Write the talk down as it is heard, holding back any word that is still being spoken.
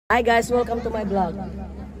Hi guys, welcome to my vlog.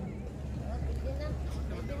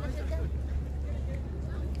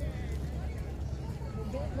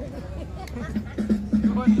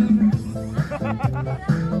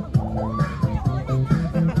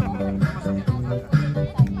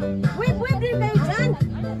 Wait din kayo dyan.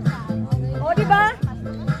 O, diba?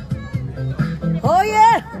 Oh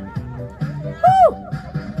yeah! Woo!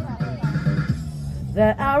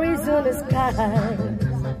 The Arizona sky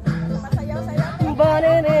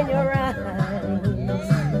burning in your eyes.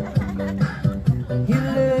 You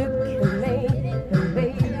look at me, and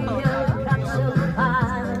baby, you've got some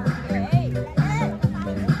fire.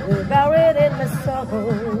 You're buried in my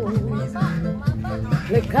soul,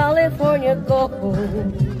 the California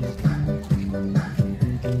gold.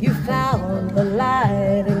 You found the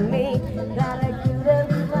light in me that I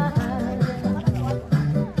couldn't find.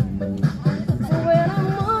 So when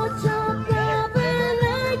I'm all choked up and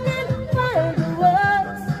I can't find the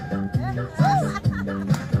words,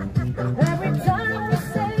 every time we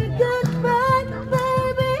say goodbye,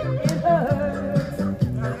 baby, it hurts.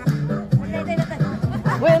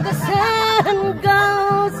 When the sun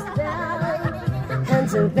goes down and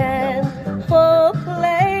the band will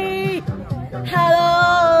play, I'll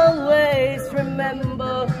always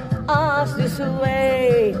remember us this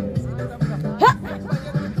way. Ha!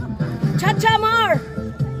 Cha-cha more!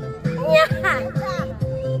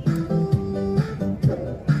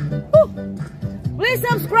 Please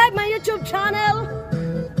subscribe my YouTube channel,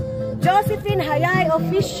 Josephine Hayay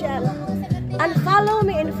Official, and follow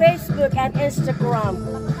me in Facebook and Instagram.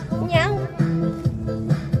 Nyang.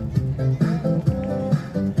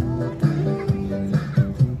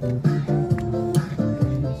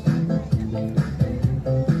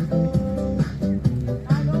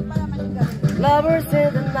 Lovers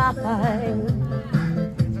in the night,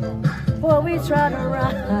 for we try to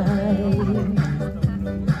rhyme.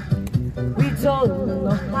 We don't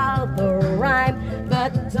know how to rhyme,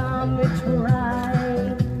 but damn we try.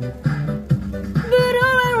 But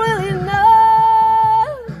all I really know,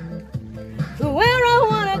 where I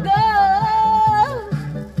wanna go,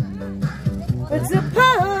 it's a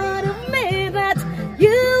part of me that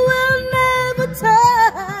you will never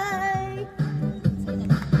take.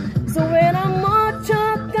 So when I'm all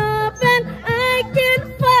choked up and I can't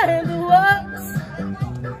find the words,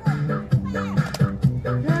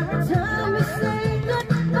 every time we say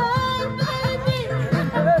goodbye, baby, it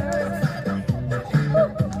hurts.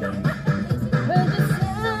 When the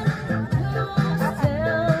sun goes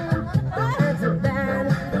down and the band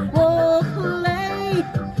won't play,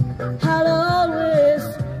 I'll always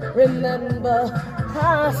remember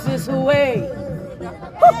us this way.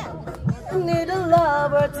 I need a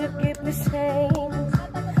lover to keep me sane,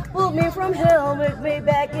 pull me from hell, make me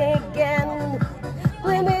back again.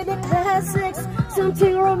 Play me the classics,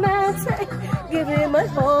 something romantic, give me my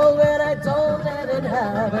whole when I don't let it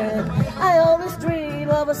happen. I always dream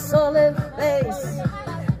of a solid face,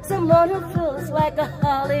 someone who feels like a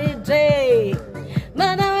holiday.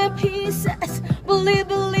 But now in pieces, believe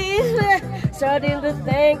it, starting to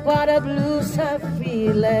think what the blues are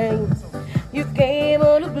feeling. You came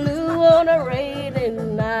on the blue on a rainy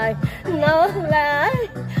night, no lie,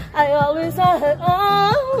 I always thought I'd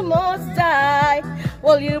almost die,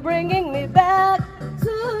 while you bringing me back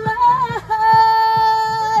to life.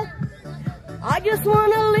 I just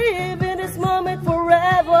wanna live in this moment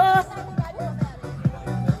forever,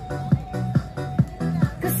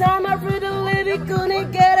 'cause I'm afraid to live, it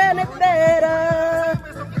couldn't get any better.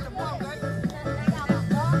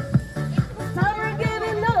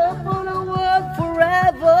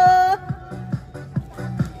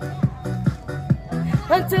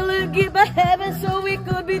 Until you give a heaven so we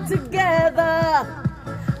could be together.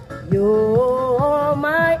 You're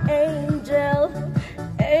my angel,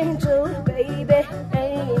 angel, baby,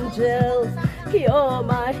 angel. You're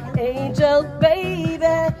my angel,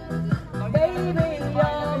 baby, baby,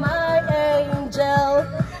 you're my angel,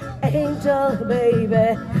 angel,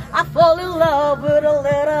 baby. I fall in love with a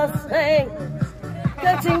little thing,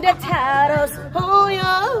 cutting the tatters on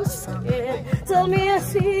your skin. Tell me a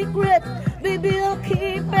secret, baby, I'll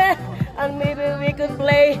keep it, and maybe we could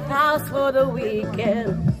play house for the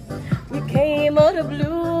weekend. You came out of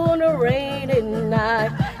blue on a rainy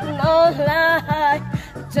night, no lie,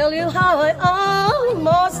 tell you how I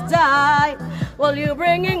almost died, while you're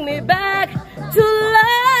bringing me back to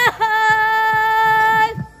life.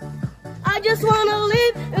 I just wanna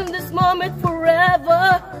live in this moment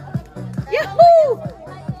forever. Yahoo!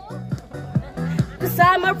 'Cause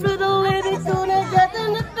I'm afraid the living's gonna get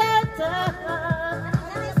any better.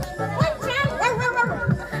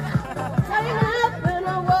 Sign up and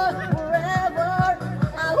I'll work forever.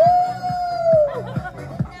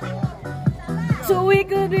 we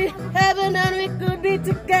could be heaven and we could be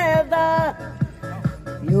together.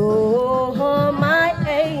 You're my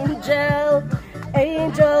angel,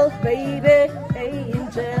 angel, baby,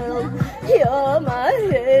 angel. You're my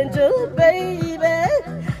angel, baby,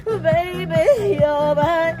 baby. You're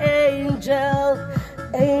my angel,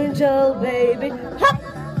 angel, baby. Hop.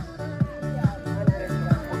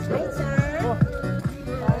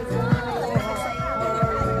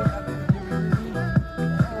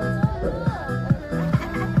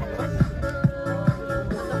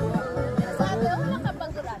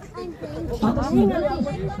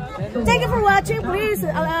 Thank you for watching. Please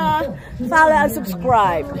follow and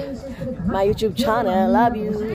subscribe my YouTube channel. Love you.